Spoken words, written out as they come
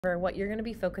what you're going to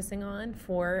be focusing on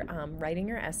for writing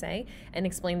your essay and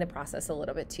explain the process a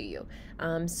little bit to you.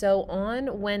 So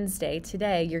on Wednesday,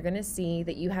 today, you're going to see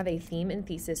that you have a theme and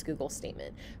thesis Google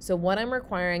statement. So what I'm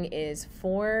requiring is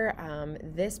for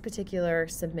this particular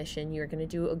submission, you're going to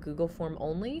do a Google form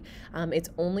only. It's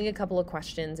only a couple of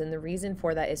questions, and the reason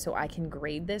for that is so I can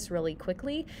grade this really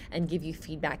quickly and give you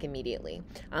feedback immediately.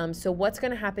 So what's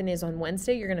going to happen is on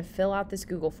Wednesday, you're going to fill out this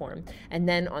Google form, and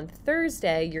then on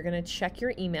Thursday, you're going to check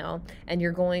your email and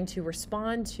you're going to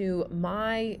respond to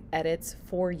my edits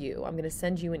for you. I'm going to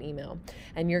send you an email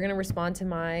and you're going to respond to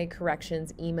my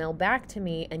corrections, email back to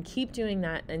me, and keep doing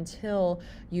that until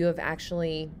you have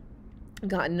actually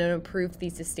gotten an approved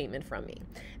thesis statement from me.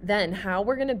 Then how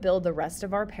we're going to build the rest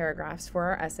of our paragraphs for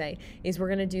our essay is we're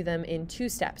going to do them in 2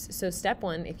 steps. So step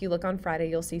 1, if you look on Friday,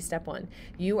 you'll see step 1.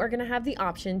 You are going to have the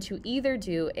option to either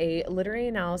do a literary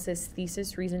analysis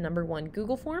thesis reason number 1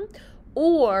 Google form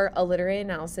or a literary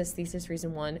analysis thesis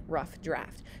reason 1 rough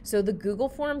draft. So the Google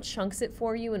form chunks it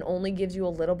for you and only gives you a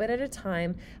little bit at a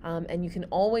time, and you can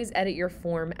always edit your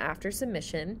form after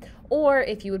submission, or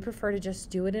if you would prefer to just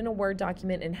do it in a Word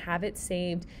document and have it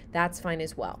saved, that's fine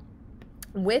as well.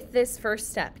 With this first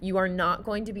step, you are not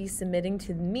going to be submitting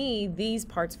to me these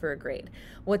parts for a grade.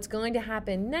 What's going to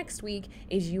happen next week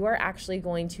is you are actually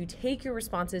going to take your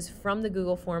responses from the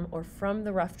Google form or from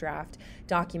the rough draft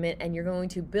document, and you're going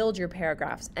to build your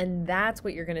paragraphs, and that's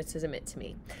what you're going to submit to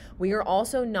me. We are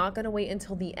also not going to wait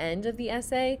until the end of the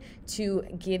essay to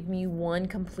give me one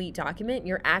complete document.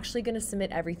 You're actually going to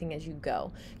submit everything as you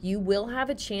go. You will have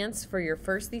a chance for your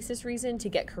first thesis reason to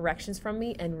get corrections from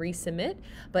me and resubmit,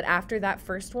 but after that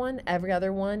first one, every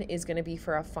other one is going to be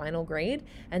for a final grade,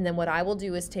 and then what I will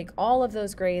do is take all of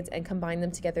those grades and combine them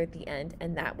together at the end,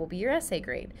 and that will be your essay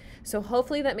grade. So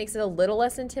hopefully that makes it a little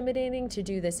less intimidating to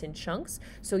do this in chunks.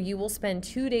 So you will spend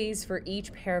 2 days for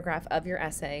each paragraph of your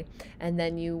essay, and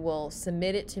then you will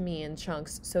submit it to me in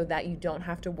chunks so that you don't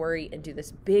have to worry and do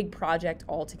this big project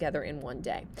all together in one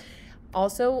day.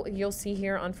 Also, you'll see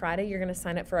here on Friday, you're going to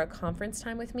sign up for a conference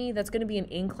time with me. That's going to be an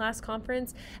in-class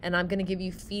conference, and I'm going to give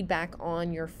you feedback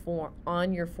on your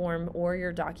form or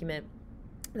your document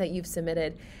that you've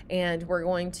submitted, and we're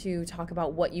going to talk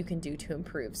about what you can do to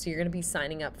improve. So you're going to be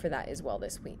signing up for that as well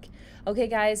this week. Okay,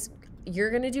 guys,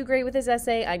 you're going to do great with this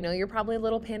essay. I know you're probably a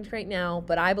little panicked right now,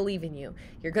 but I believe in you.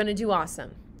 You're going to do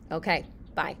awesome. Okay,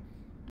 bye.